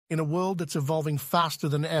In a world that's evolving faster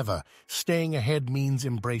than ever, staying ahead means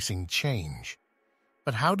embracing change.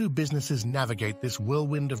 But how do businesses navigate this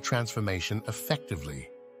whirlwind of transformation effectively?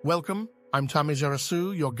 Welcome, I'm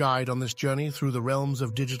Thamizharasu, your guide on this journey through the realms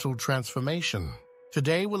of digital transformation.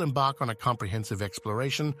 Today we'll embark on a comprehensive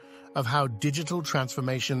exploration of how digital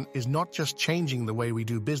transformation is not just changing the way we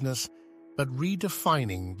do business, but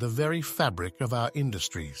redefining the very fabric of our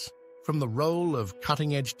industries. From the role of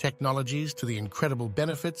cutting-edge technologies to the incredible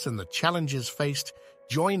benefits and the challenges faced,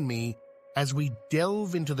 join me as we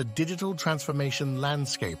delve into the digital transformation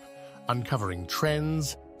landscape, uncovering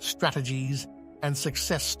trends, strategies, and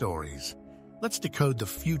success stories. Let's decode the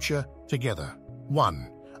future together.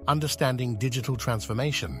 1. Understanding digital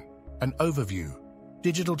transformation. An overview.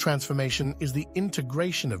 Digital transformation is the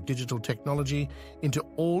integration of digital technology into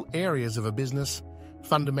all areas of a business,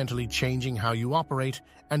 fundamentally changing how you operate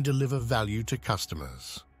and deliver value to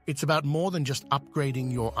customers. It's about more than just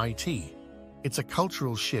upgrading your IT. It's a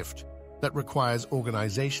cultural shift that requires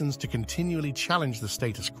organizations to continually challenge the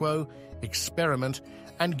status quo, experiment,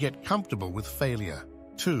 and get comfortable with failure.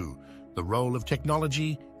 2. The role of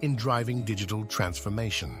technology in driving digital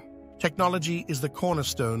transformation. Technology is the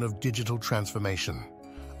cornerstone of digital transformation.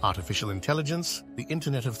 Artificial intelligence, the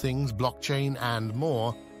Internet of Things, blockchain, and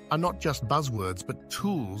more are not just buzzwords but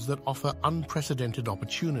tools that offer unprecedented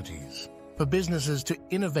opportunities for businesses to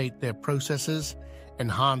innovate their processes,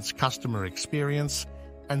 enhance customer experience,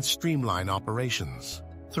 and streamline operations.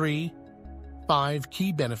 3. 5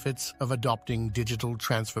 key benefits of adopting digital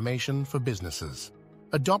transformation for businesses.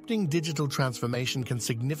 Adopting digital transformation can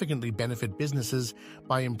significantly benefit businesses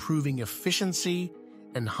by improving efficiency,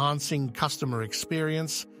 enhancing customer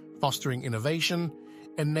experience, fostering innovation,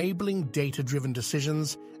 enabling data-driven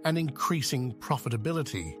decisions, and increasing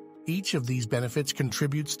profitability. Each of these benefits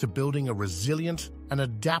contributes to building a resilient and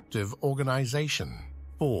adaptive organization.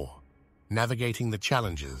 4. Navigating the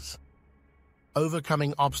challenges.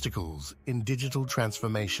 Overcoming obstacles in digital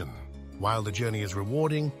transformation. While the journey is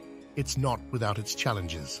rewarding, it's not without its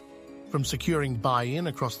challenges. From securing buy-in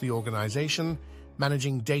across the organization,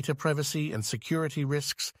 managing data privacy and security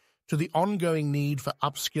risks, to the ongoing need for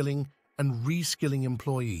upskilling and reskilling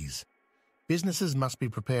employees, businesses must be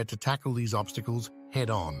prepared to tackle these obstacles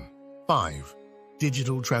head-on. 5.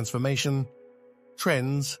 Digital transformation.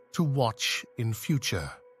 Trends to watch in future.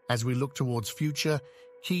 As we look towards future,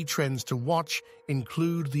 key trends to watch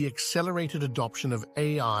include the accelerated adoption of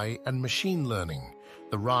AI and machine learning,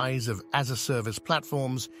 the rise of as-a-service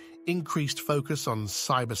platforms, increased focus on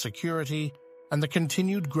cybersecurity, and the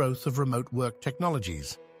continued growth of remote work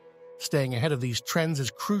technologies. Staying ahead of these trends is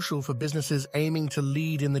crucial for businesses aiming to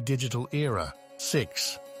lead in the digital era.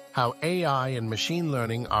 6. How AI and machine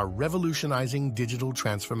learning are revolutionizing digital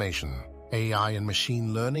transformation. AI and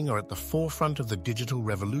machine learning are at the forefront of the digital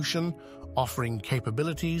revolution, offering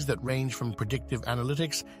capabilities that range from predictive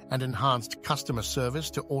analytics and enhanced customer service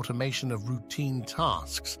to automation of routine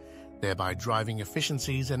tasks, thereby driving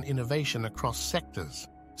efficiencies and innovation across sectors.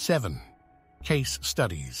 7. Case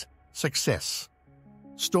studies. Success.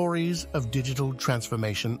 Stories of digital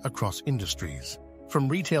transformation across industries. From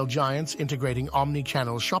retail giants integrating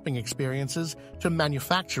omni-channel shopping experiences to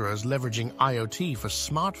manufacturers leveraging IoT for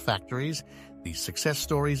smart factories, these success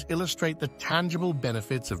stories illustrate the tangible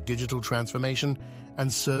benefits of digital transformation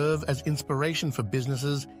and serve as inspiration for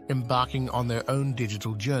businesses embarking on their own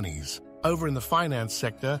digital journeys. Over in the finance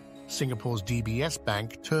sector, Singapore's DBS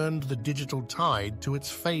Bank turned the digital tide to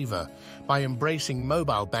its favor by embracing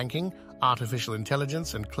mobile banking, artificial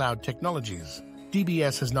intelligence, and cloud technologies.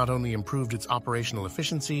 DBS has not only improved its operational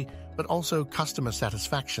efficiency, but also customer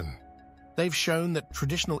satisfaction. They've shown that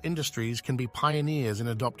traditional industries can be pioneers in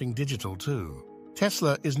adopting digital too.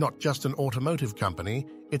 Tesla is not just an automotive company,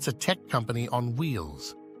 it's a tech company on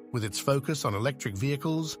wheels. With its focus on electric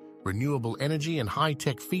vehicles, renewable energy, and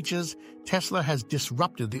high-tech features, Tesla has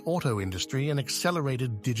disrupted the auto industry and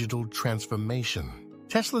accelerated digital transformation.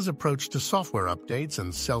 Tesla's approach to software updates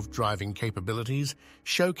and self-driving capabilities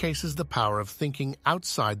showcases the power of thinking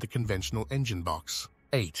outside the conventional engine box.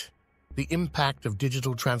 8. The impact of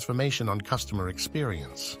digital transformation on customer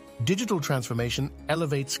experience. Digital transformation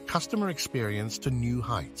elevates customer experience to new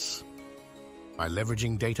heights. By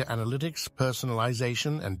leveraging data analytics,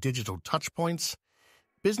 personalization, and digital touchpoints,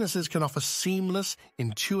 businesses can offer seamless,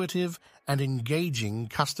 intuitive, and engaging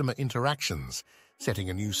customer interactions,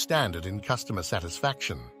 setting a new standard in customer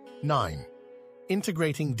satisfaction. 9.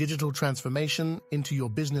 Integrating digital transformation into your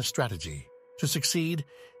business strategy. To succeed,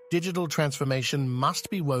 digital transformation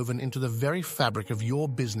must be woven into the very fabric of your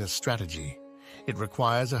business strategy. It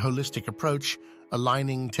requires a holistic approach,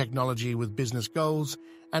 aligning technology with business goals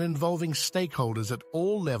and involving stakeholders at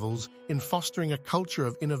all levels in fostering a culture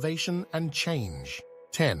of innovation and change.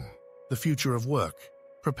 10. The future of work.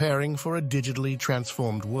 Preparing for a digitally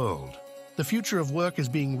transformed world. The future of work is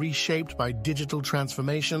being reshaped by digital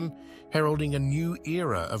transformation, heralding a new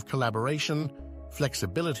era of collaboration,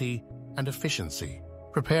 flexibility, and efficiency.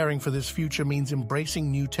 Preparing for this future means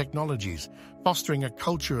embracing new technologies, fostering a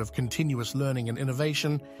culture of continuous learning and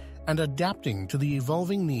innovation, and adapting to the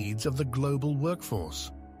evolving needs of the global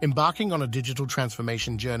workforce. Embarking on a digital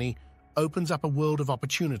transformation journey opens up a world of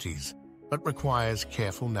opportunities, but requires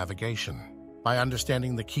careful navigation. By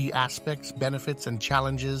understanding the key aspects, benefits, and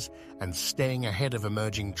challenges, and staying ahead of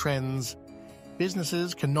emerging trends,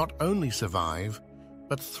 businesses can not only survive,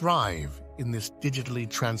 but thrive in this digitally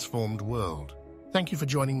transformed world. Thank you for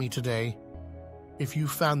joining me today. If you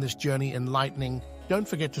found this journey enlightening, don't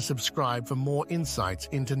forget to subscribe for more insights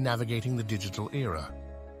into navigating the digital era.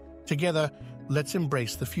 Together, let's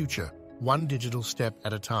embrace the future, one digital step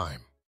at a time.